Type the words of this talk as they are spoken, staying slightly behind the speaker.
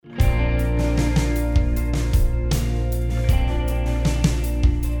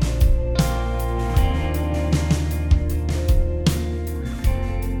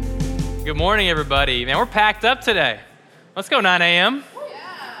morning, everybody. Man, we're packed up today. Let's go 9 a.m.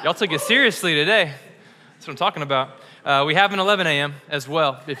 Yeah. Y'all took it seriously today. That's what I'm talking about. We have an 11 a.m. as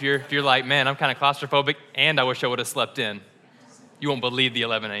well. If you're like, man, I'm kind of claustrophobic and I wish I would have slept in. You won't believe the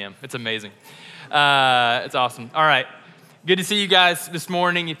 11 a.m. It's amazing. It's awesome. All right. Good to see you guys this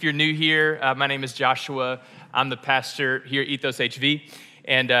morning. If you're new here, my name is Joshua. I'm the pastor here at Ethos HV,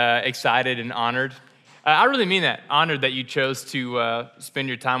 and excited and honored. I really mean that. Honored that you chose to spend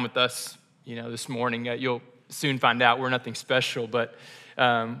your time with us, this morning. You'll soon find out we're nothing special, but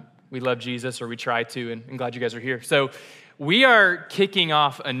we love Jesus, or we try to, and I'm glad you guys are here. So we are kicking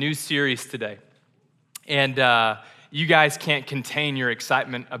off a new series today, and you guys can't contain your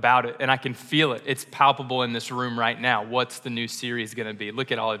excitement about it, and I can feel it. It's palpable in this room right now. What's the new series going to be?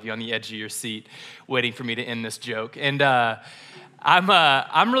 Look at all of you on the edge of your seat waiting for me to end this joke. And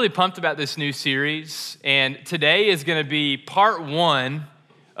I'm really pumped about this new series, and today is going to be part one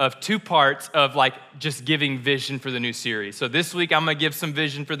of 2 parts of just giving vision for the new series. So this week I'm going to give some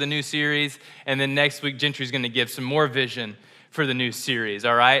vision for the new series, and then next week Gentry's going to give some more vision for the new series,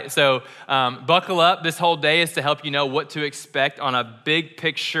 all right? So buckle up. This whole day is to help you know what to expect on a big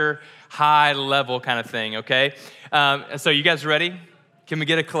picture, high level kind of thing, okay? So you guys ready? Can we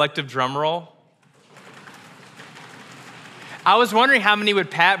get a collective drum roll? I was wondering how many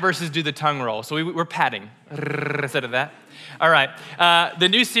would pat versus do the tongue roll. So we're patting instead of that. All right. The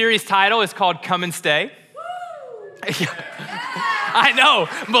new series title is called Come and Stay. I know.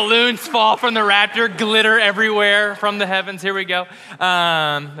 Balloons fall from the raptor, glitter everywhere from the heavens. Here we go.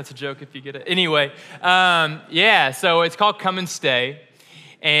 That's a joke if you get it. Anyway, so it's called Come and Stay,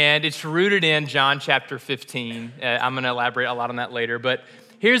 and it's rooted in John chapter 15. I'm going to elaborate a lot on that later, but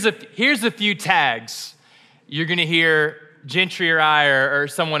here's a few tags you're going to hear Gentry or I or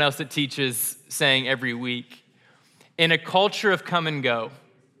someone else that teaches saying every week. In a culture of come and go,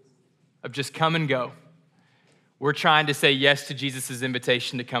 of just come and go, we're trying to say yes to Jesus'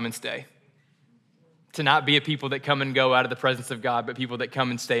 invitation to come and stay. To not be a people that come and go out of the presence of God, but people that come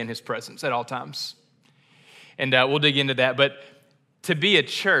and stay in his presence at all times. And we'll dig into that. But to be a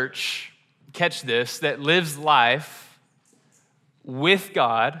church, catch this, that lives life with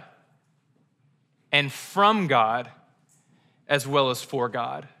God and from God as well as for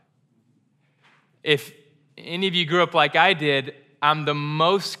God. If any of you grew up like I did, I'm the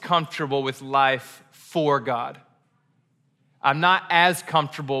most comfortable with life for God. I'm not as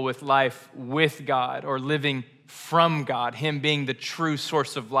comfortable with life with God or living from God, him being the true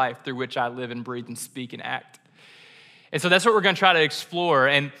source of life through which I live and breathe and speak and act. And so that's what we're going to try to explore.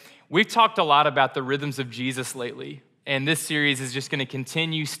 And we've talked a lot about the rhythms of Jesus lately, and this series is just going to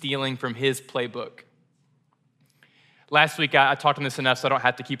continue stealing from his playbook. Last week, I talked on this enough so I don't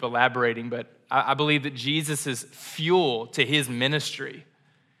have to keep elaborating, but I believe that Jesus' fuel to his ministry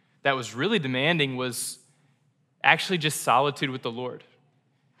that was really demanding was actually just solitude with the Lord.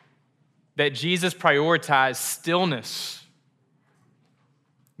 That Jesus prioritized stillness,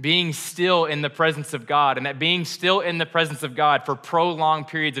 being still in the presence of God, and that being still in the presence of God for prolonged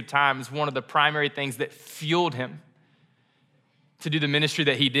periods of time is one of the primary things that fueled him to do the ministry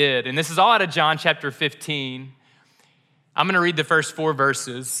that he did. And this is all out of John chapter 15. I'm going to read the first 4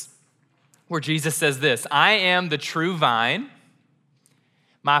 verses where Jesus says this: I am the true vine.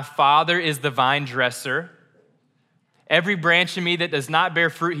 My Father is the vine dresser. Every branch in me that does not bear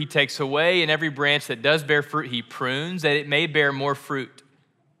fruit, he takes away, and every branch that does bear fruit, he prunes, that it may bear more fruit.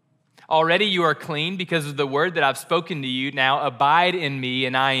 Already you are clean because of the word that I've spoken to you. Now abide in me,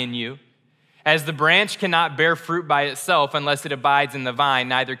 and I in you. As the branch cannot bear fruit by itself unless it abides in the vine,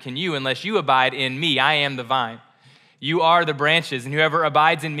 neither can you unless you abide in me. I am the vine. You are the branches, and whoever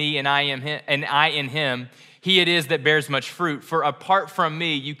abides in me and I in him, he it is that bears much fruit. For apart from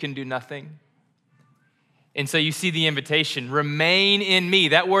me, you can do nothing. And so you see the invitation, remain in me.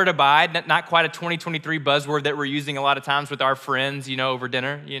 That word abide, not quite a 2023 buzzword that we're using a lot of times with our friends, over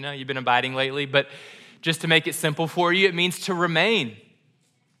dinner. You've been abiding lately. But just to make it simple for you, it means to remain,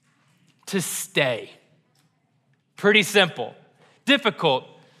 to stay. Pretty simple. Difficult,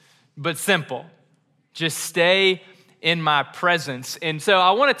 but simple. Just stay in my presence. And so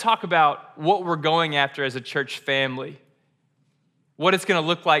I want to talk about what we're going after as a church family. What it's going to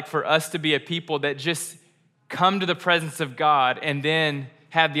look like for us to be a people that just come to the presence of God and then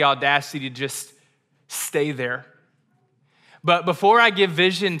have the audacity to just stay there. But before I give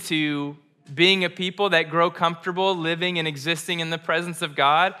vision to being a people that grow comfortable living and existing in the presence of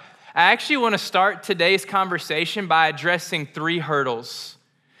God, I actually want to start today's conversation by addressing 3 hurdles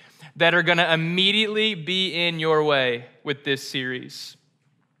that are going to immediately be in your way with this series.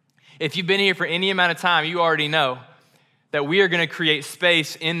 If you've been here for any amount of time, you already know that we are going to create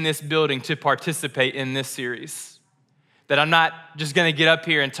space in this building to participate in this series. That I'm not just going to get up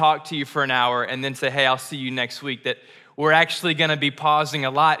here and talk to you for an hour and then say, hey, I'll see you next week. That we're actually going to be pausing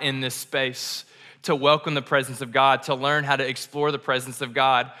a lot in this space to welcome the presence of God, to learn how to explore the presence of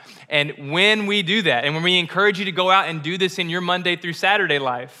God. And when we do that, and when we encourage you to go out and do this in your Monday through Saturday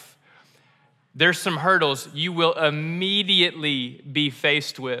life, there's some hurdles you will immediately be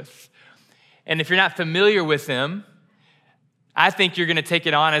faced with. And if you're not familiar with them, I think you're going to take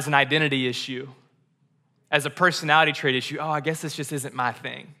it on as an identity issue, as a personality trait issue. Oh, I guess this just isn't my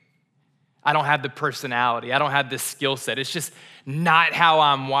thing. I don't have the personality. I don't have the skill set. It's just not how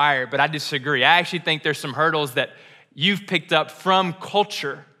I'm wired, but I disagree. I actually think there's some hurdles that you've picked up from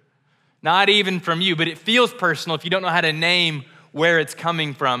culture, not even from you, but it feels personal if you don't know how to name where it's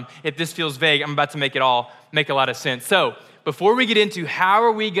coming from. If this feels vague, I'm about to make it all make a lot of sense. So before we get into how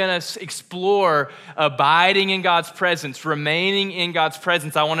are we going to explore abiding in God's presence, remaining in God's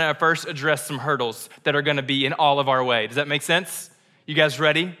presence, I want to first address some hurdles that are going to be in all of our way. Does that make sense? You guys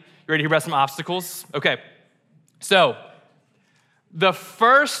ready? You ready to hear about some obstacles? Okay. So the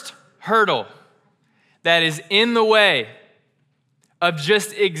first hurdle that is in the way of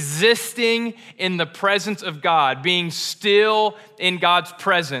just existing in the presence of God, being still in God's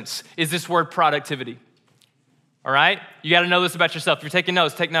presence, is this word productivity. All right? You got to know this about yourself. If you're taking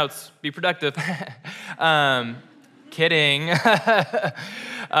notes, take notes. Be productive. Kidding.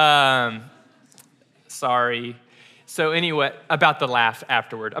 Sorry. So anyway, about the laugh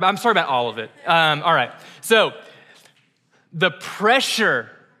afterward. I'm sorry about all of it. All right. So the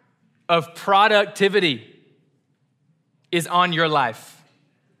pressure of productivity is on your life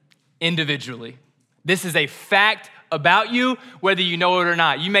individually. This is a fact about you, whether you know it or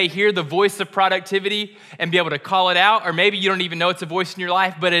not. You may hear the voice of productivity and be able to call it out, or maybe you don't even know it's a voice in your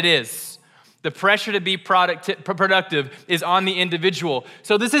life, but it is. The pressure to be productive is on the individual.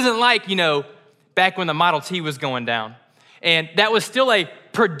 So this isn't like, back when the Model T was going down. And that was still a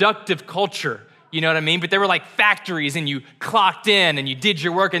productive culture, you know what I mean? But they were like factories, and you clocked in and you did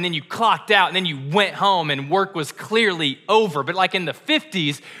your work, and then you clocked out, and then you went home and work was clearly over. But like in the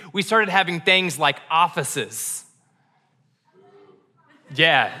 50s, we started having things like offices.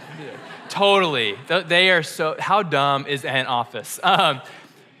 Yeah, totally. They are so, how dumb is an office? And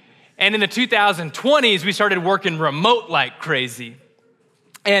in the 2020s, we started working remote like crazy.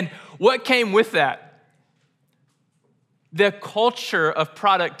 And what came with that? The culture of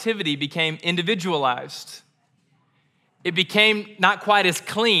productivity became individualized. It became not quite as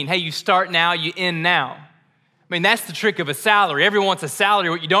clean. Hey, you start now, you end now. I mean, that's the trick of a salary. Everyone wants a salary.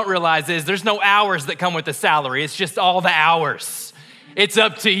 What you don't realize is there's no hours that come with the salary. It's just all the hours. It's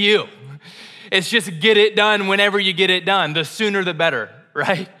up to you. It's just get it done whenever you get it done. The sooner the better,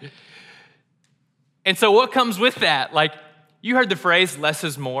 right? And so what comes with that? Like, you heard the phrase, less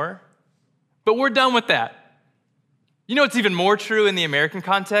is more, but we're done with that. You know what's even more true in the American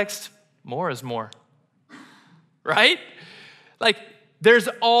context? More is more, right? Like, there's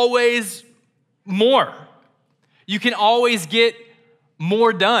always more. You can always get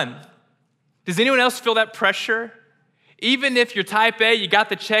more done. Does anyone else feel that pressure? Even if you're type A, you got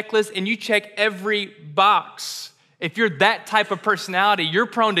the checklist and you check every box. If you're that type of personality, you're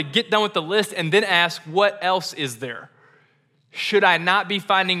prone to get done with the list and then ask, what else is there? Should I not be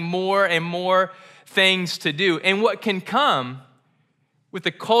finding more and more things to do? And what can come with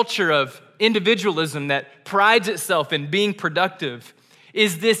the culture of individualism that prides itself in being productive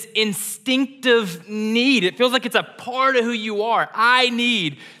is this instinctive need. It feels like it's a part of who you are. I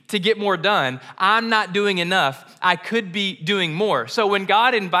need to get more done. I'm not doing enough. I could be doing more. So when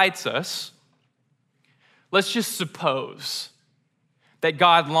God invites us, let's just suppose that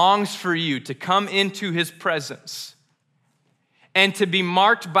God longs for you to come into his presence and to be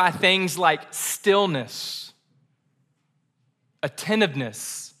marked by things like stillness,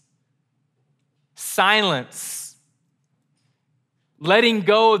 attentiveness, silence, letting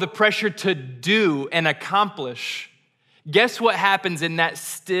go of the pressure to do and accomplish. Guess what happens in that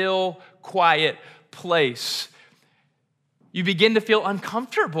still, quiet place? You begin to feel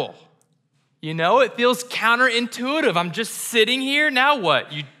uncomfortable. It feels counterintuitive. I'm just sitting here, now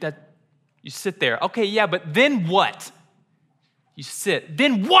what? You sit there. Okay, yeah, but then what? You sit.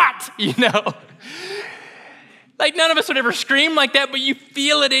 Then what? Like, none of us would ever scream like that, but you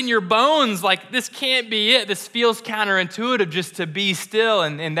feel it in your bones. Like, this can't be it. This feels counterintuitive just to be still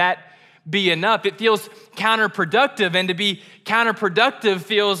and that be enough. It feels counterproductive, and to be counterproductive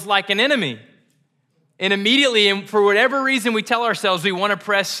feels like an enemy. And immediately, and for whatever reason, we tell ourselves we want to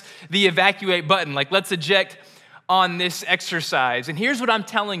press the evacuate button. Like, let's eject on this exercise. And here's what I'm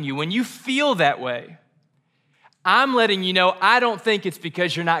telling you. When you feel that way, I'm letting you know I don't think it's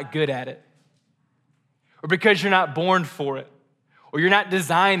because you're not good at it or because you're not born for it or you're not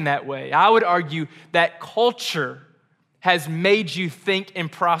designed that way. I would argue that culture has made you think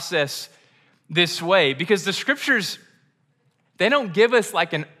and process this way because the scriptures, they don't give us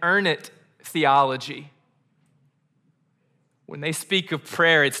like an earn it theology. When they speak of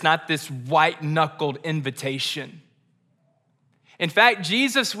prayer, it's not this white-knuckled invitation. In fact,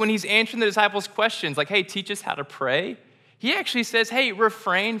 Jesus, when he's answering the disciples' questions, like, hey, teach us how to pray, he actually says, hey,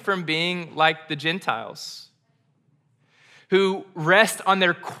 refrain from being like the Gentiles who rest on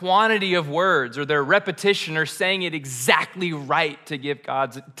their quantity of words or their repetition or saying it exactly right to get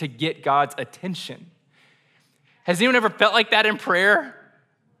God's attention. Has anyone ever felt like that in prayer?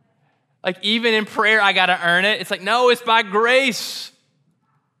 Like, even in prayer, I got to earn it. It's like, no, it's by grace.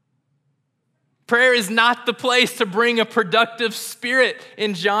 Prayer is not the place to bring a productive spirit.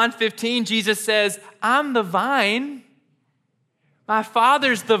 In John 15, Jesus says, I'm the vine. My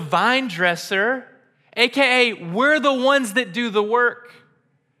Father's the vine dresser, AKA, we're the ones that do the work.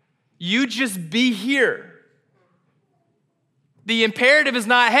 You just be here. The imperative is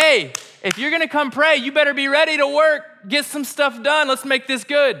not, hey, if you're going to come pray, you better be ready to work, get some stuff done. Let's make this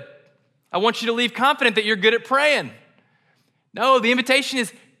good. I want you to leave confident that you're good at praying. No, the invitation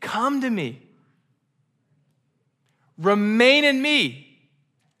is come to me. Remain in me.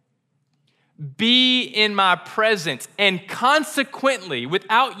 Be in my presence. And consequently,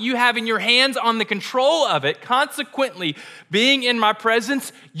 without you having your hands on the control of it, consequently, being in my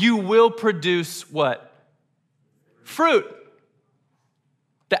presence, you will produce what? Fruit.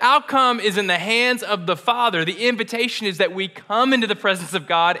 The outcome is in the hands of the Father. The invitation is that we come into the presence of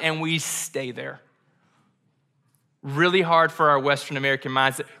God and we stay there. Really hard for our Western American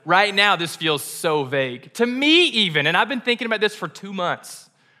mindset. Right now, this feels so vague. To me even, and I've been thinking about this for 2 months.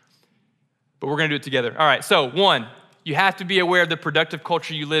 But we're gonna do it together. All right, so 1, you have to be aware of the productive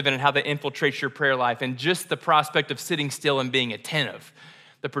culture you live in and how that infiltrates your prayer life and just the prospect of sitting still and being attentive.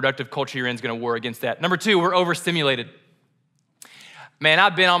 The productive culture you're in is gonna war against that. Number 2, we're overstimulated. Man,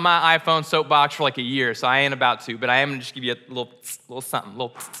 I've been on my iPhone soapbox for like a year, so I ain't about to, but I am gonna just give you a little something,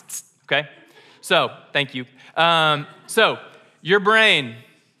 okay? So, thank you. So, your brain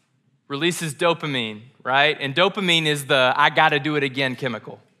releases dopamine, right? And dopamine is the I gotta do it again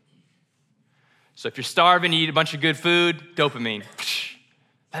chemical. So if you're starving, you eat a bunch of good food, dopamine.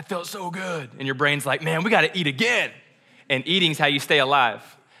 That felt so good. And your brain's like, man, we gotta eat again. And eating's how you stay alive.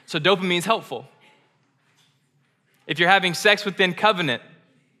 So dopamine's helpful. If you're having sex within covenant,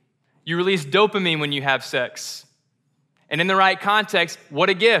 you release dopamine when you have sex. And in the right context, what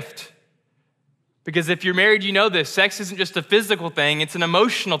a gift. Because if you're married, you know this. Sex isn't just a physical thing. It's an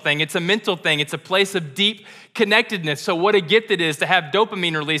emotional thing. It's a mental thing. It's a place of deep connectedness. So what a gift it is to have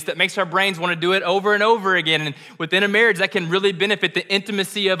dopamine released that makes our brains want to do it over and over again. And within a marriage, that can really benefit the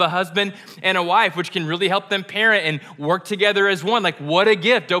intimacy of a husband and a wife, which can really help them parent and work together as one. Like, what a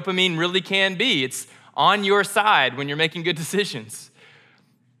gift dopamine really can be. It's on your side when you're making good decisions.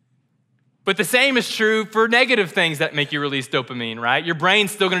 But the same is true for negative things that make you release dopamine, right? Your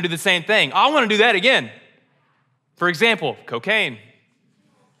brain's still gonna do the same thing. I wanna do that again. For example, cocaine.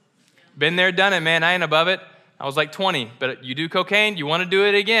 Been there, done it, man. I ain't above it. I was like 20, but you do cocaine, you wanna do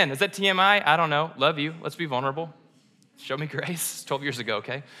it again. Is that TMI? I don't know. Love you. Let's be vulnerable. Show me grace. 12 years ago,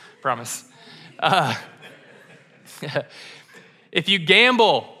 okay? Promise. If you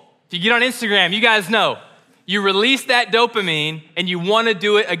gamble, if you get on Instagram, you guys know, you release that dopamine and you want to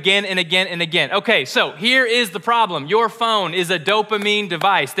do it again and again and again. Okay, so here is the problem. Your phone is a dopamine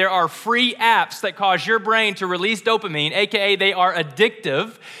device. There are free apps that cause your brain to release dopamine, AKA they are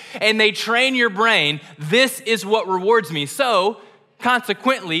addictive, and they train your brain. This is what rewards me. So,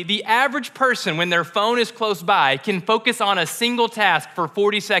 consequently, the average person, when their phone is close by, can focus on a single task for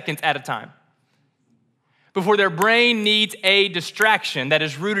 40 seconds at a time before their brain needs a distraction that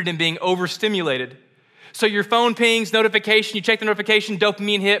is rooted in being overstimulated. So your phone pings, notification, you check the notification,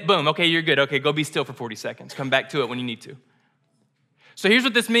 dopamine hit, boom, okay, you're good. Okay, go be still for 40 seconds. Come back to it when you need to. So here's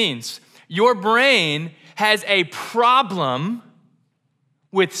what this means. Your brain has a problem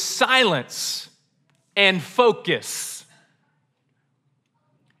with silence and focus.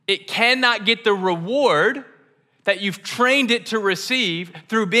 It cannot get the reward that you've trained it to receive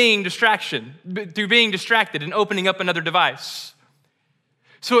through being distracted and opening up another device.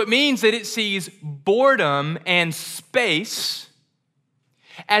 So it means that it sees boredom and space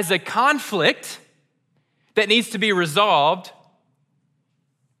as a conflict that needs to be resolved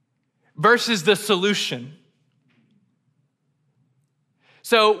versus the solution.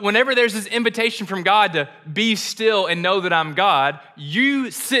 So whenever there's this invitation from God to be still and know that I'm God,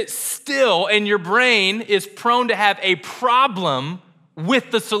 you sit still and your brain is prone to have a problem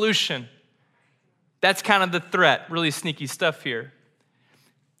with the solution. That's kind of the threat, really sneaky stuff here.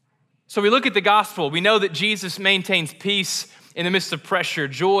 So we look at the gospel. We know that Jesus maintains peace in the midst of pressure,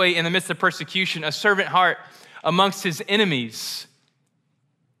 joy in the midst of persecution, a servant heart amongst his enemies.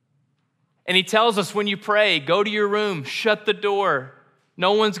 And he tells us when you pray, go to your room, shut the door.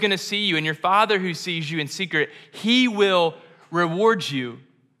 No one's gonna see you. And your Father who sees you in secret, he will reward you.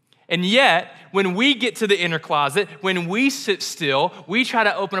 And yet, when we get to the inner closet, when we sit still, we try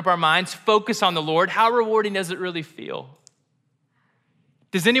to open up our minds, focus on the Lord. How rewarding does it really feel?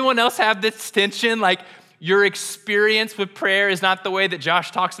 Does anyone else have this tension? Like your experience with prayer is not the way that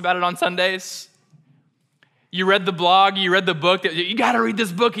Josh talks about it on Sundays? You read the blog, you read the book, you gotta read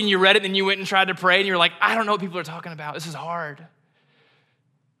this book, and you read it, and you went and tried to pray, and you're like, I don't know what people are talking about. This is hard.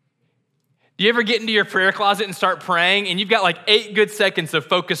 Do you ever get into your prayer closet and start praying, and you've got like 8 good seconds of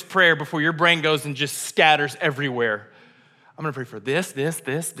focused prayer before your brain goes and just scatters everywhere? I'm gonna pray for this, and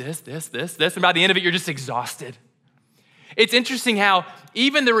by the end of it, you're just exhausted. It's interesting how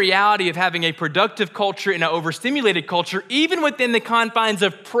even the reality of having a productive culture and an overstimulated culture, even within the confines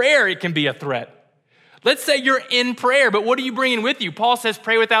of prayer, it can be a threat. Let's say you're in prayer, but what are you bringing with you? Paul says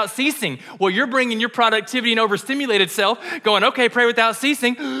pray without ceasing. Well, you're bringing your productivity and overstimulated self, going, okay, pray without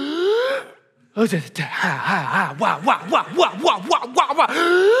ceasing. You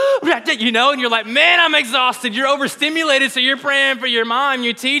know, and you're like, man, I'm exhausted. You're overstimulated, so you're praying for your mom,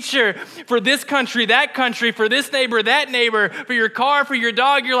 your teacher, for this country, for this neighbor, that neighbor, for your car, for your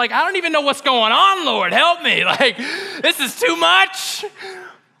dog. You're like, I don't even know what's going on, Lord. Help me. Like, this is too much.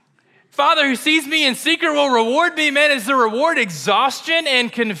 Father who sees me in secret will reward me. Man, is the reward exhaustion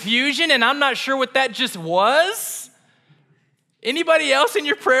and confusion? And I'm not sure what that just was. Anybody else in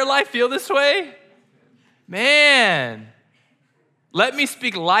your prayer life feel this way? Man, let me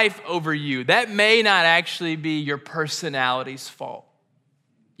speak life over you. That may not actually be your personality's fault.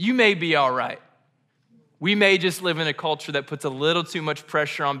 You may be all right. We may just live in a culture that puts a little too much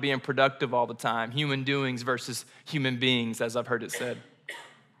pressure on being productive all the time. Human doings versus human beings, as I've heard it said.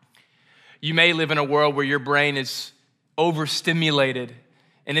 You may live in a world where your brain is overstimulated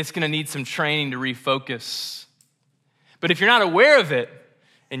and it's gonna need some training to refocus. But if you're not aware of it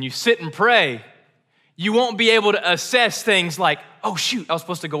and you sit and pray, you won't be able to assess things like, oh shoot, I was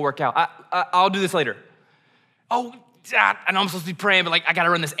supposed to go work out. I'll do this later. Oh, I know I'm supposed to be praying, but like I gotta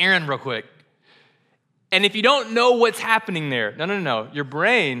run this errand real quick. And if you don't know what's happening there, no. Your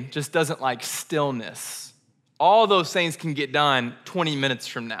brain just doesn't like stillness. All those things can get done 20 minutes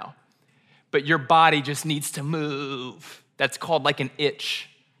from now. But your body just needs to move. That's called like an itch.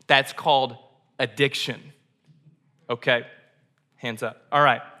 That's called addiction. Okay, hands up. All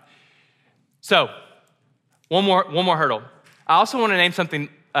right. So, one more hurdle. I also want to name something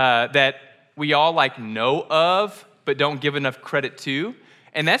that we all like know of, but don't give enough credit to,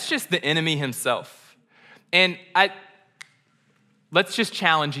 and that's just the enemy himself. And let's just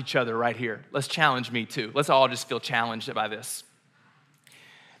challenge each other right here. Let's challenge me too. Let's all just feel challenged by this.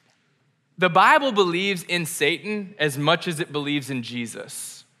 The Bible believes in Satan as much as it believes in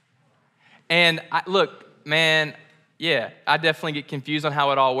Jesus. And look, man, yeah, I definitely get confused on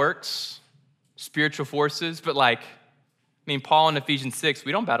how it all works, spiritual forces, but Paul in Ephesians 6,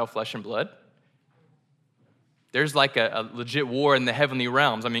 we don't battle flesh and blood. There's like a legit war in the heavenly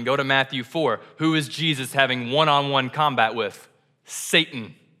realms. Go to Matthew 4. Who is Jesus having one-on-one combat with?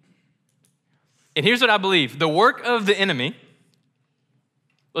 Satan. And here's what I believe. The work of the enemy,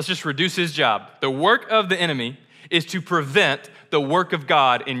 let's just reduce his job. The work of the enemy is to prevent the work of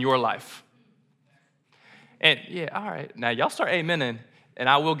God in your life. And yeah, all right. Now y'all start amening, and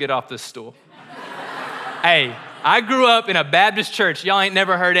I will get off this stool. Hey, I grew up in a Baptist church. Y'all ain't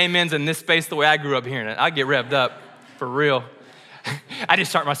never heard amens in this space the way I grew up hearing it. I get revved up, for real. I just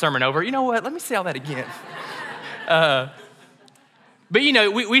start my sermon over. You know what? Let me say all that again. But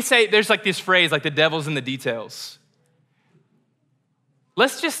we say, there's like this phrase, like the devil's in the details.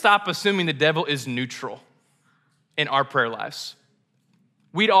 Let's just stop assuming the devil is neutral in our prayer lives.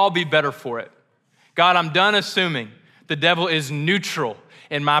 We'd all be better for it. God, I'm done assuming the devil is neutral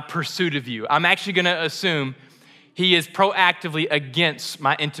in my pursuit of you. I'm actually gonna assume he is proactively against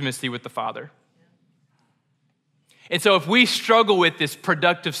my intimacy with the Father. And so if we struggle with this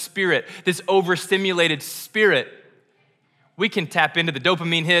productive spirit, this overstimulated spirit, we can tap into the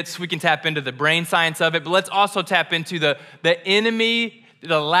dopamine hits, we can tap into the brain science of it, but let's also tap into the enemy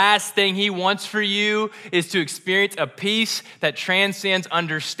The last thing he wants for you is to experience a peace that transcends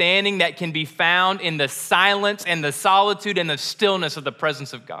understanding, that can be found in the silence and the solitude and the stillness of the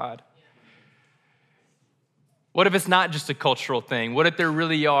presence of God. What if it's not just a cultural thing? What if there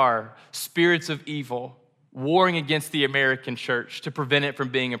really are spirits of evil warring against the American church to prevent it from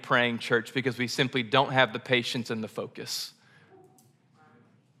being a praying church because we simply don't have the patience and the focus?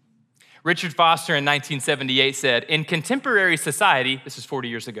 Richard Foster in 1978 said, in contemporary society, this is 40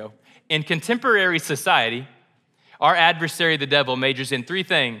 years ago, in contemporary society, our adversary, the devil, majors in three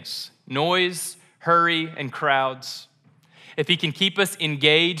things: noise, hurry, and crowds. If he can keep us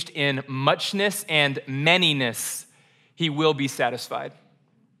engaged in muchness and manyness, he will be satisfied.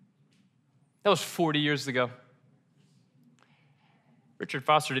 That was 40 years ago. Richard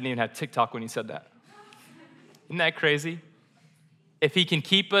Foster didn't even have TikTok when he said that. Isn't that crazy? If he can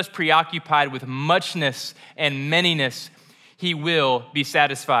keep us preoccupied with muchness and manyness, he will be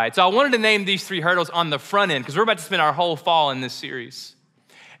satisfied. So I wanted to name these three hurdles on the front end because we're about to spend our whole fall in this series.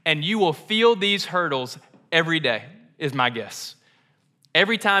 And you will feel these hurdles every day, is my guess.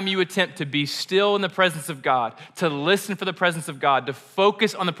 Every time you attempt to be still in the presence of God, to listen for the presence of God, to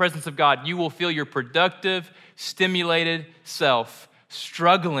focus on the presence of God, you will feel your productive, stimulated self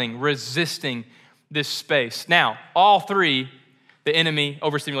struggling, resisting this space. Now, all three, the enemy,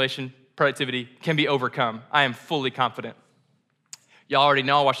 overstimulation, productivity, can be overcome. I am fully confident. Y'all already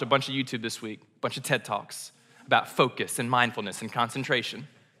know I watched a bunch of YouTube this week, a bunch of TED Talks about focus and mindfulness and concentration.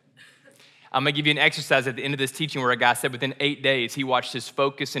 I'm gonna give you an exercise at the end of this teaching where a guy said within 8 days, he watched his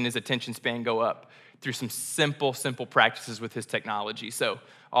focus and his attention span go up through some simple practices with his technology. So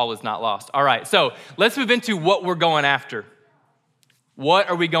all is not lost. All right, so let's move into what we're going after. What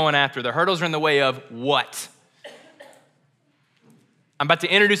are we going after? The hurdles are in the way of what? I'm about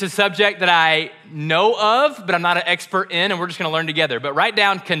to introduce a subject that I know of, but I'm not an expert in, and we're just gonna learn together. But write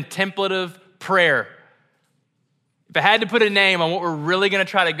down contemplative prayer. If I had to put a name on what we're really gonna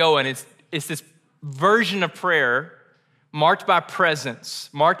try to go in, it's this version of prayer marked by presence,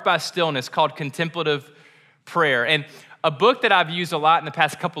 marked by stillness, called contemplative prayer. And a book that I've used a lot in the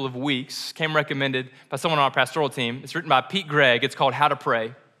past couple of weeks came recommended by someone on our pastoral team. It's written by Pete Greig. It's called How to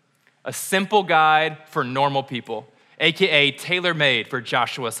Pray, a simple guide for normal people, AKA tailor-made for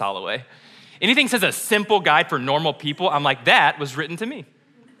Joshua Solowey. Anything says a simple guide for normal people, I'm like, that was written to me.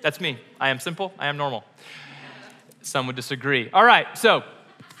 That's me. I am simple, I am normal. Some would disagree. All right, so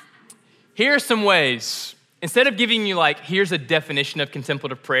here are some ways. Instead of giving you like, here's a definition of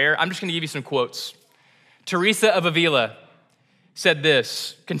contemplative prayer, I'm just gonna give you some quotes. Teresa of Avila said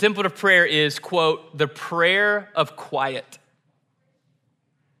this: contemplative prayer is, quote, the prayer of quiet.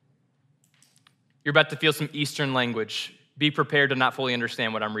 You're about to feel some Eastern language. Be prepared to not fully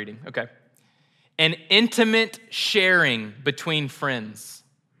understand what I'm reading, okay? An intimate sharing between friends.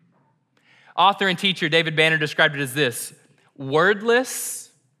 Author and teacher David Banner described it as this: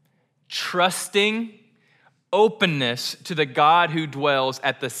 wordless, trusting openness to the God who dwells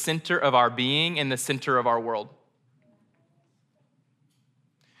at the center of our being and the center of our world.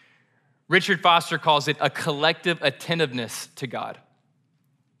 Richard Foster calls it a collective attentiveness to God.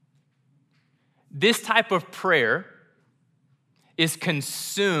 This type of prayer is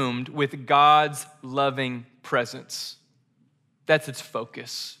consumed with God's loving presence. That's its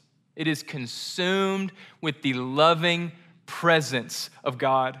focus. It is consumed with the loving presence of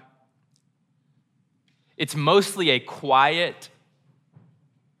God. It's mostly a quiet,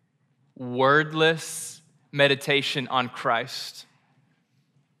 wordless meditation on Christ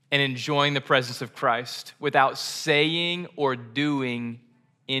and enjoying the presence of Christ without saying or doing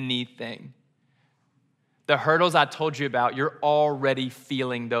anything. The hurdles I told you about, you're already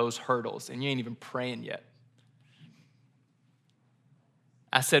feeling those hurdles and you ain't even praying yet.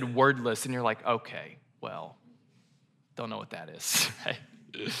 I said wordless and you're like, okay, well, don't know what that is.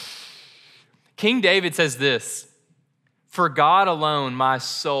 King David says this: for God alone, my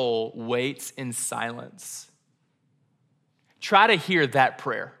soul waits in silence. Try to hear that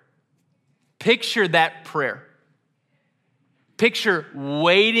prayer. Picture that prayer. Picture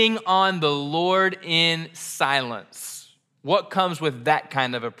waiting on the Lord in silence. What comes with that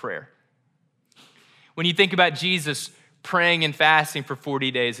kind of a prayer? When you think about Jesus praying and fasting for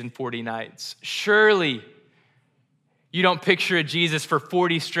 40 days and 40 nights, surely you don't picture a Jesus for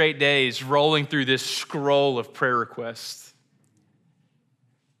 40 straight days rolling through this scroll of prayer requests.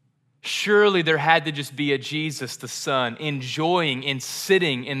 Surely there had to just be a Jesus, the Son, enjoying and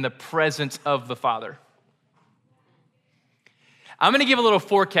sitting in the presence of the Father. I'm gonna give a little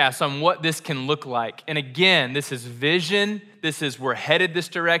forecast on what this can look like. And again, this is vision. We're headed this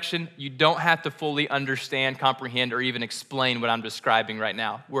direction. You don't have to fully understand, comprehend, or even explain what I'm describing right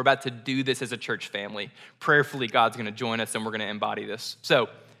now. We're about to do this as a church family. Prayerfully, God's gonna join us and we're gonna embody this. So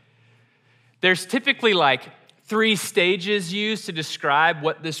there's typically like 3 stages used to describe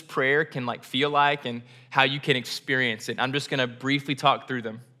what this prayer can like feel like and how you can experience it. I'm just gonna briefly talk through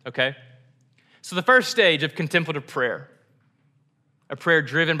them, okay? So the first stage of contemplative prayer, a prayer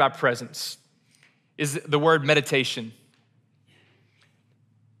driven by presence, is the word meditation.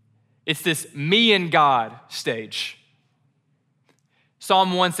 It's this me and God stage.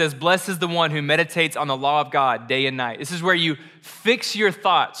 Psalm 1 says, "Blessed is the one who meditates on the law of God day and night." This is where you fix your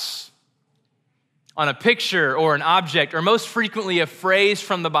thoughts on a picture or an object, or most frequently a phrase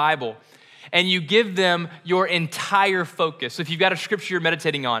from the Bible, and you give them your entire focus. So if you've got a scripture you're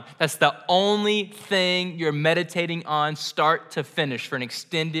meditating on, that's the only thing you're meditating on start to finish for an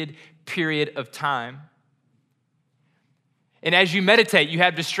extended period of time. And as you meditate, you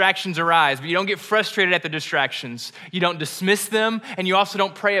have distractions arise, but you don't get frustrated at the distractions. You don't dismiss them, and you also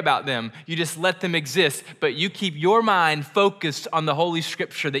don't pray about them. You just let them exist, but you keep your mind focused on the Holy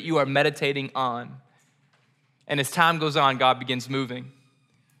Scripture that you are meditating on. And as time goes on, God begins moving.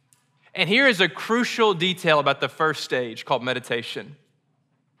 And here is a crucial detail about the first stage called meditation.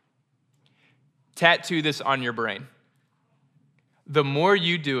 Tattoo this on your brain. The more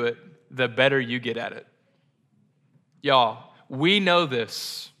you do it, the better you get at it. Y'all, we know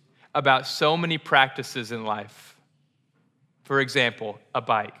this about so many practices in life. For example, a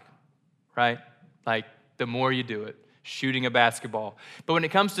bike, right? Like the more you do it, shooting a basketball. But when it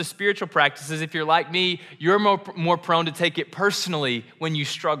comes to spiritual practices, if you're like me, you're more prone to take it personally when you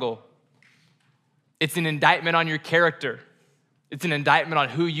struggle. It's an indictment on your character. It's an indictment on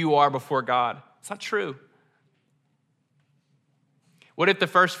who you are before God. It's not true. What if the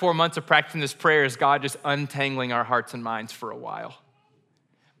first 4 months of practicing this prayer is God just untangling our hearts and minds for a while?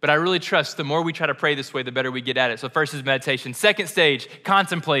 But I really trust the more we try to pray this way, the better we get at it. So first is meditation. Second stage,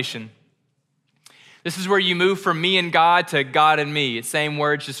 contemplation. This is where you move from me and God to God and me. It's same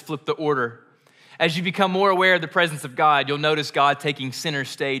words, just flip the order. As you become more aware of the presence of God, you'll notice God taking center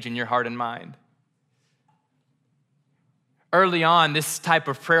stage in your heart and mind. Early on, this type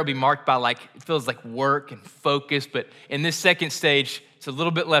of prayer will be marked by it feels like work and focus, but in this second stage, it's a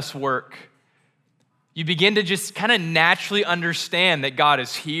little bit less work. You begin to just kind of naturally understand that God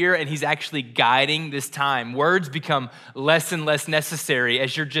is here and he's actually guiding this time. Words become less and less necessary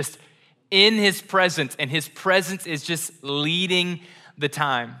as you're just in his presence, and his presence is just leading the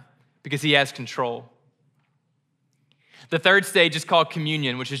time because he has control. The third stage is called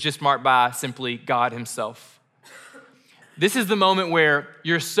communion, which is just marked by simply God himself. This is the moment where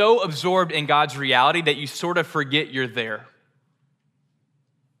you're so absorbed in God's reality that you sort of forget you're there.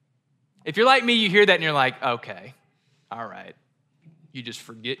 If you're like me, you hear that and you're like, okay, all right. You just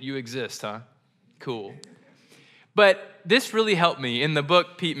forget you exist, huh? Cool. But this really helped me. In the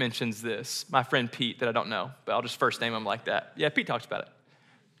book, Pete mentions this, my friend Pete that I don't know, but I'll just first name him like that. Yeah, Pete talks about it.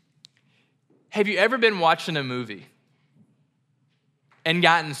 Have you ever been watching a movie and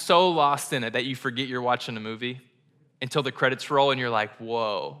gotten so lost in it that you forget you're watching a movie until the credits roll and you're like,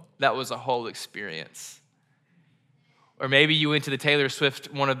 whoa, that was a whole experience? Or maybe you went to the Taylor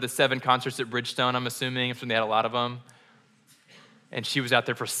Swift, one of the 7 concerts at Bridgestone, I'm assuming, they had a lot of them. And she was out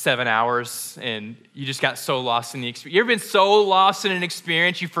there for 7 hours and you just got so lost in the experience. You ever been so lost in an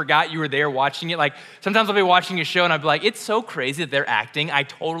experience you forgot you were there watching it? Like sometimes I'll be watching a show and I'll be like, it's so crazy that they're acting. I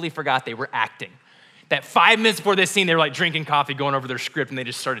totally forgot they were acting. That 5 minutes before this scene, they were like drinking coffee, going over their script, and they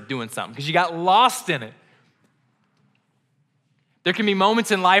just started doing something because you got lost in it. There can be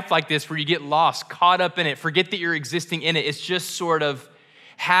moments in life like this where you get lost, caught up in it, forget that you're existing in it. It's just sort of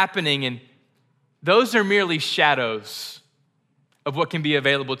happening, and those are merely shadows of what can be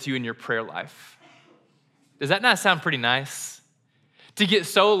available to you in your prayer life. Does that not sound pretty nice? To get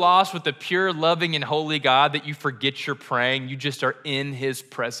so lost with the pure, loving, and holy God that you forget you're praying, you just are in his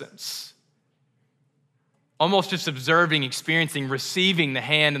presence. Almost just observing, experiencing, receiving the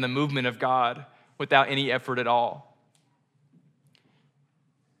hand and the movement of God without any effort at all.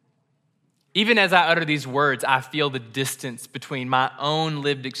 Even as I utter these words, I feel the distance between my own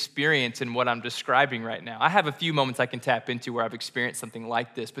lived experience and what I'm describing right now. I have a few moments I can tap into where I've experienced something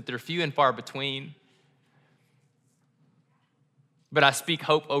like this, but they're few and far between. But I speak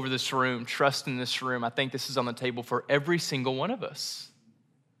hope over this room, trust in this room. I think this is on the table for every single one of us.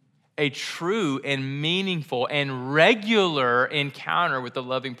 A true and meaningful and regular encounter with the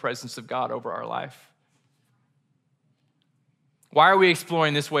loving presence of God over our life. Why are we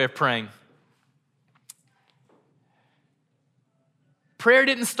exploring this way of praying? Prayer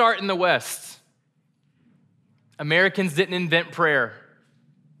didn't start in the West. Americans didn't invent prayer.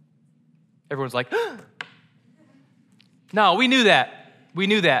 Everyone's like, no, we knew that. We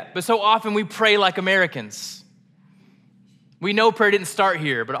knew that. But so often we pray like Americans. We know prayer didn't start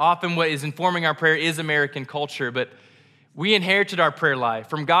here, but often what is informing our prayer is American culture. But we inherited our prayer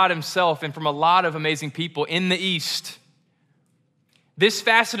life from God himself and from a lot of amazing people in the East. This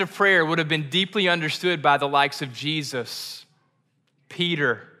facet of prayer would have been deeply understood by the likes of Jesus,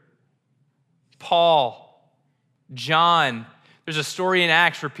 Peter, Paul, John. There's a story in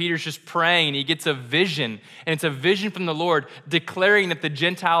Acts where Peter's just praying and he gets a vision, and it's a vision from the Lord declaring that the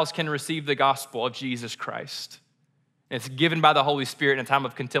Gentiles can receive the gospel of Jesus Christ. And it's given by the Holy Spirit in a time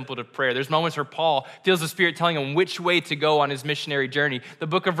of contemplative prayer. There's moments where Paul feels the Spirit telling him which way to go on his missionary journey. The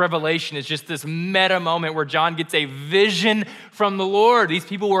book of Revelation is just this meta moment where John gets a vision from the Lord. These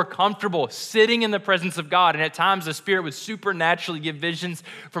people were comfortable sitting in the presence of God, and at times the Spirit would supernaturally give visions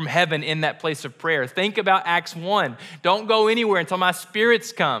from heaven in that place of prayer. Think about Acts 1. Don't go anywhere until my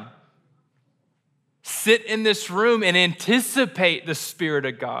spirits come. Sit in this room and anticipate the Spirit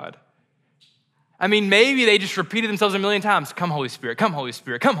of God. I mean, maybe they just repeated themselves a million times. Come, Holy Spirit, come, Holy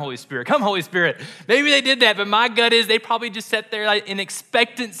Spirit, come, Holy Spirit, come, Holy Spirit. Maybe they did that, but my gut is they probably just sat there like in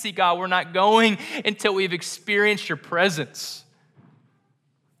expectancy. God, we're not going until we've experienced your presence.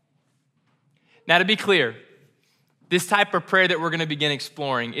 Now, to be clear, this type of prayer that we're going to begin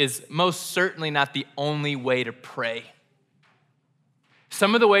exploring is most certainly not the only way to pray.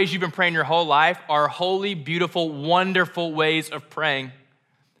 Some of the ways you've been praying your whole life are holy, beautiful, wonderful ways of praying.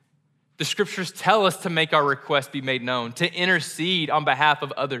 The scriptures tell us to make our requests be made known, to intercede on behalf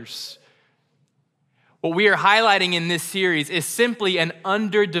of others. What we are highlighting in this series is simply an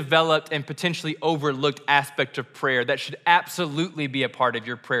underdeveloped and potentially overlooked aspect of prayer that should absolutely be a part of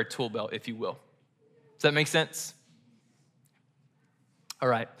your prayer tool belt, if you will. Does that make sense? All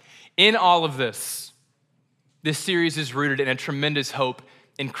right. In all of this series is rooted in a tremendous hope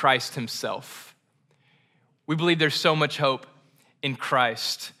in Christ himself. We believe there's so much hope in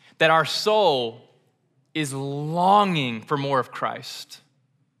Christ that our soul is longing for more of Christ.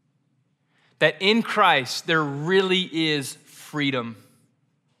 That in Christ, there really is freedom.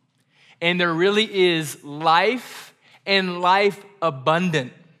 And there really is life and life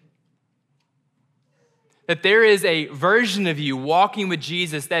abundant. That there is a version of you walking with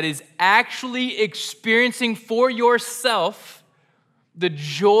Jesus that is actually experiencing for yourself the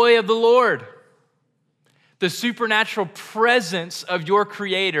joy of the Lord. The supernatural presence of your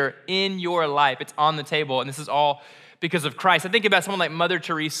Creator in your life. It's on the table, and this is all because of Christ. I think about someone like Mother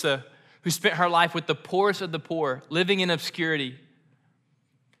Teresa, who spent her life with the poorest of the poor, living in obscurity.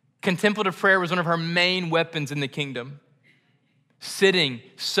 Contemplative prayer was one of her main weapons in the kingdom. Sitting,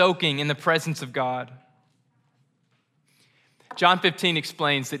 soaking in the presence of God. John 15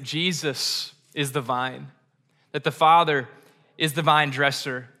 explains that Jesus is the vine, that the Father is the vine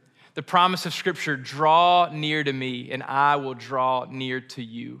dresser. The promise of Scripture, draw near to me and I will draw near to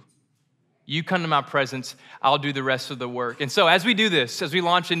you. You come to my presence, I'll do the rest of the work. And so as we do this, as we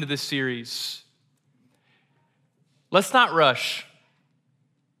launch into this series, let's not rush.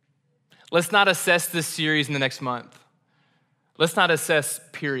 Let's not assess this series in the next month. Let's not assess,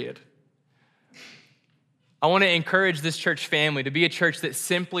 period. I want to encourage this church family to be a church that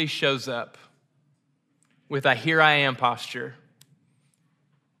simply shows up with a here I am posture.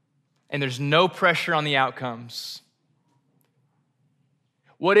 And there's no pressure on the outcomes.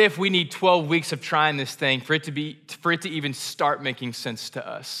 What if we need 12 weeks of trying this thing for it to even start making sense to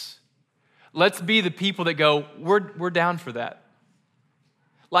us? Let's be the people that go, we're down for that.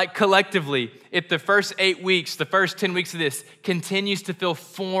 Like collectively, if the first 8 weeks, the first 10 weeks of this continues to feel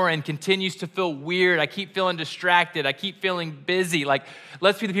foreign, continues to feel weird, I keep feeling distracted, I keep feeling busy, like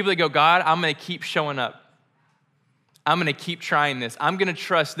let's be the people that go, God, I'm gonna keep showing up. I'm gonna keep trying this. I'm gonna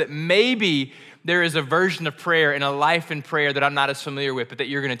trust that maybe there is a version of prayer and a life in prayer that I'm not as familiar with, but that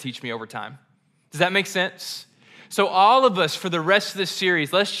you're gonna teach me over time. Does that make sense? So all of us, for the rest of this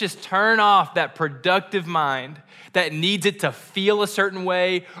series, let's just turn off that productive mind that needs it to feel a certain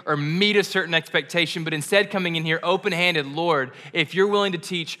way or meet a certain expectation, but instead coming in here open-handed, Lord, if you're willing to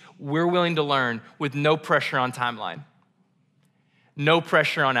teach, we're willing to learn with no pressure on timeline, no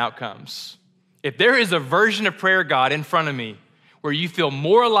pressure on outcomes. If there is a version of prayer, God, in front of me where you feel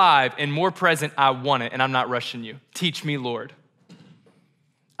more alive and more present, I want it, and I'm not rushing you. Teach me, Lord.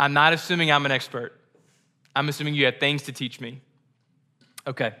 I'm not assuming I'm an expert. I'm assuming you have things to teach me.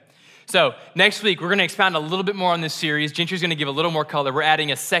 Okay, So next week, we're going to expound a little bit more on this series. Gentry's going to give a little more color. We're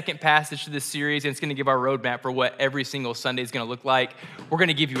adding a second passage to this series, and it's going to give our roadmap for what every single Sunday is going to look like. We're going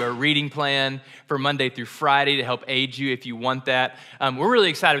to give you a reading plan for Monday through Friday to help aid you if you want that. We're really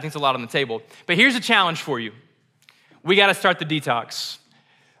excited. We think there's a lot on the table. But here's a challenge for you. We got to start the detox.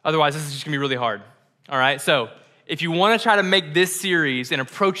 Otherwise, this is just going to be really hard. All right? So if you want to try to make this series and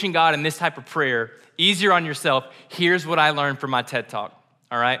approaching God in this type of prayer easier on yourself, here's what I learned from my TED Talk.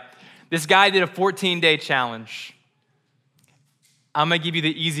 All right? This guy did a 14-day challenge. I'm going to give you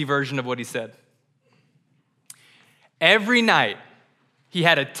the easy version of what he said. Every night, he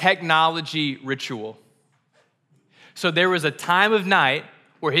had a technology ritual. So there was a time of night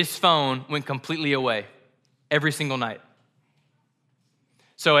where his phone went completely away, every single night.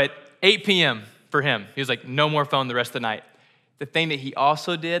 So at 8 p.m. for him, he was like, no more phone the rest of the night. The thing that he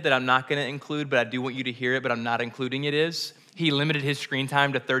also did that I'm not going to include, but I do want you to hear it, but I'm not including it, is he limited his screen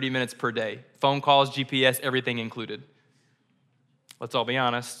time to 30 minutes per day. Phone calls, GPS, everything included. Let's all be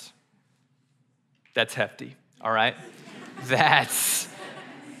honest. That's hefty, all right? That's,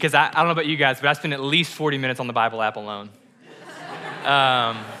 because I don't know about you guys, but I spend at least 40 minutes on the Bible app alone.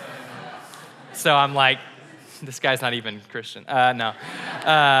 So I'm like, this guy's not even Christian. No.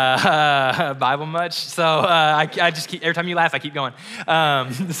 Bible much? So I just keep, every time you laugh, I keep going.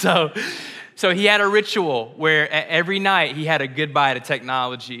 So he had a ritual where every night he had a goodbye to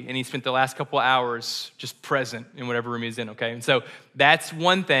technology, and he spent the last couple of hours just present in whatever room he's in, okay? And so that's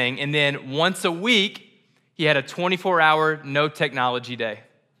one thing. And then once a week, he had a 24-hour no technology day.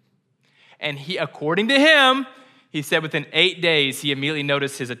 And he, according to him, he said within 8 days, he immediately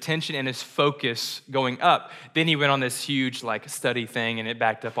noticed his attention and his focus going up. Then he went on this huge study thing, and it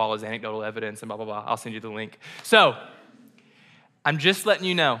backed up all his anecdotal evidence and blah, blah, blah. I'll send you the link. So I'm just letting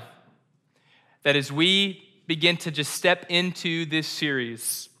you know that as we begin to just step into this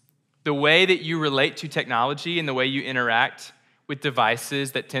series, the way that you relate to technology and the way you interact with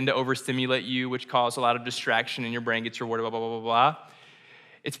devices that tend to overstimulate you, which cause a lot of distraction and your brain gets rewarded, blah, blah, blah, blah, blah,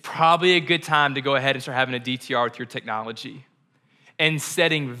 it's probably a good time to go ahead and start having a DTR with your technology and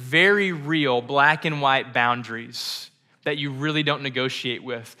setting very real black and white boundaries that you really don't negotiate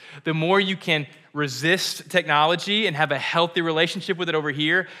with. The more you can resist technology and have a healthy relationship with it over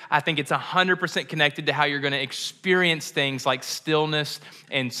here, I think it's 100% connected to how you're going to experience things like stillness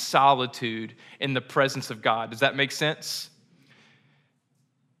and solitude in the presence of God. Does that make sense?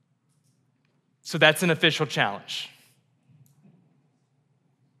 So that's an official challenge.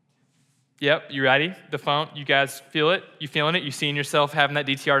 Yep, you ready? The phone, you guys feel it? You feeling it? You seeing yourself having that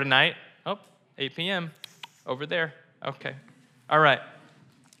DTR tonight? Oh, 8 p.m. over there. Okay. All right.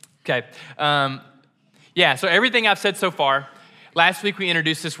 Okay. So everything I've said so far, last week we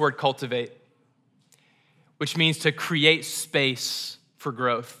introduced this word cultivate, which means to create space for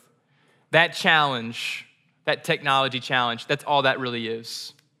growth. That challenge, that technology challenge, that's all that really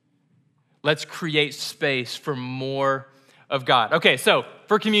is. Let's create space for more of God. Okay, so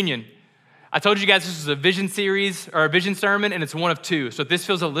for communion, I told you guys this is a vision series or a vision sermon, and it's one of two. So if this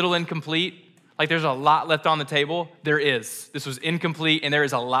feels a little incomplete, like there's a lot left on the table, there is. This was incomplete, and there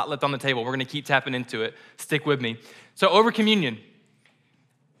is a lot left on the table. We're going to keep tapping into it. Stick with me. So over communion,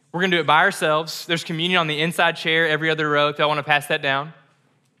 we're going to do it by ourselves. There's communion on the inside chair, every other row, if y'all want to pass that down.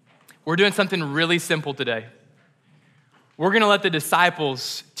 We're doing something really simple today. We're going to let the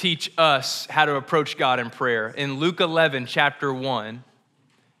disciples teach us how to approach God in prayer. In Luke 11, chapter 1,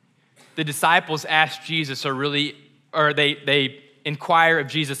 the disciples ask Jesus they inquire of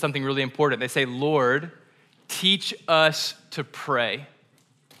Jesus something really important. They say, Lord, teach us to pray.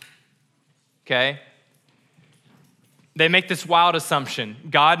 Okay? They make this wild assumption.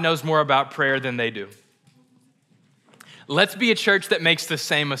 God knows more about prayer than they do. Let's be a church that makes the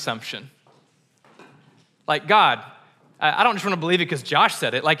same assumption. Like, God, I don't just want to believe it because Josh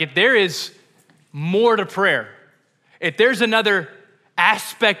said it. Like, if there is more to prayer, if there's another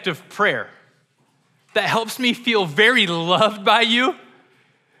aspect of prayer that helps me feel very loved by you,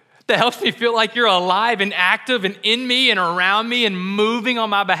 that helps me feel like you're alive and active and in me and around me and moving on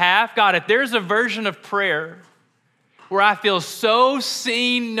my behalf. God, if there's a version of prayer where I feel so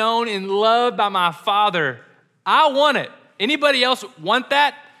seen, known, and loved by my Father, I want it. Anybody else want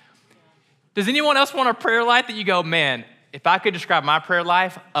that? Does anyone else want a prayer life that you go, man, if I could describe my prayer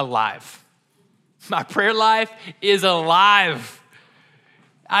life, alive. My prayer life is alive.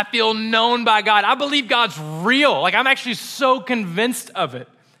 I feel known by God. I believe God's real. Like, I'm actually so convinced of it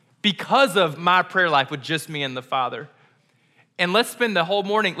because of my prayer life with just me and the Father. And let's spend the whole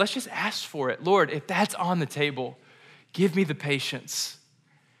morning, let's just ask for it. Lord, if that's on the table, give me the patience.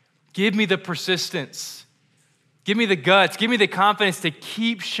 Give me the persistence. Give me the guts, give me the confidence to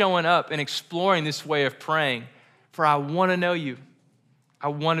keep showing up and exploring this way of praying, for I want to know you. I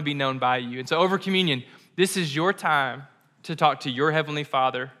want to be known by you. And so over communion, this is your time to talk to your Heavenly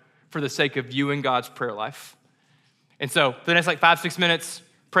Father for the sake of you and God's prayer life. And so for the next 5-6 minutes,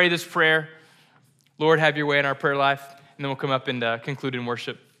 pray this prayer. Lord, have your way in our prayer life. And then we'll come up and conclude in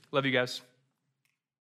worship. Love you guys.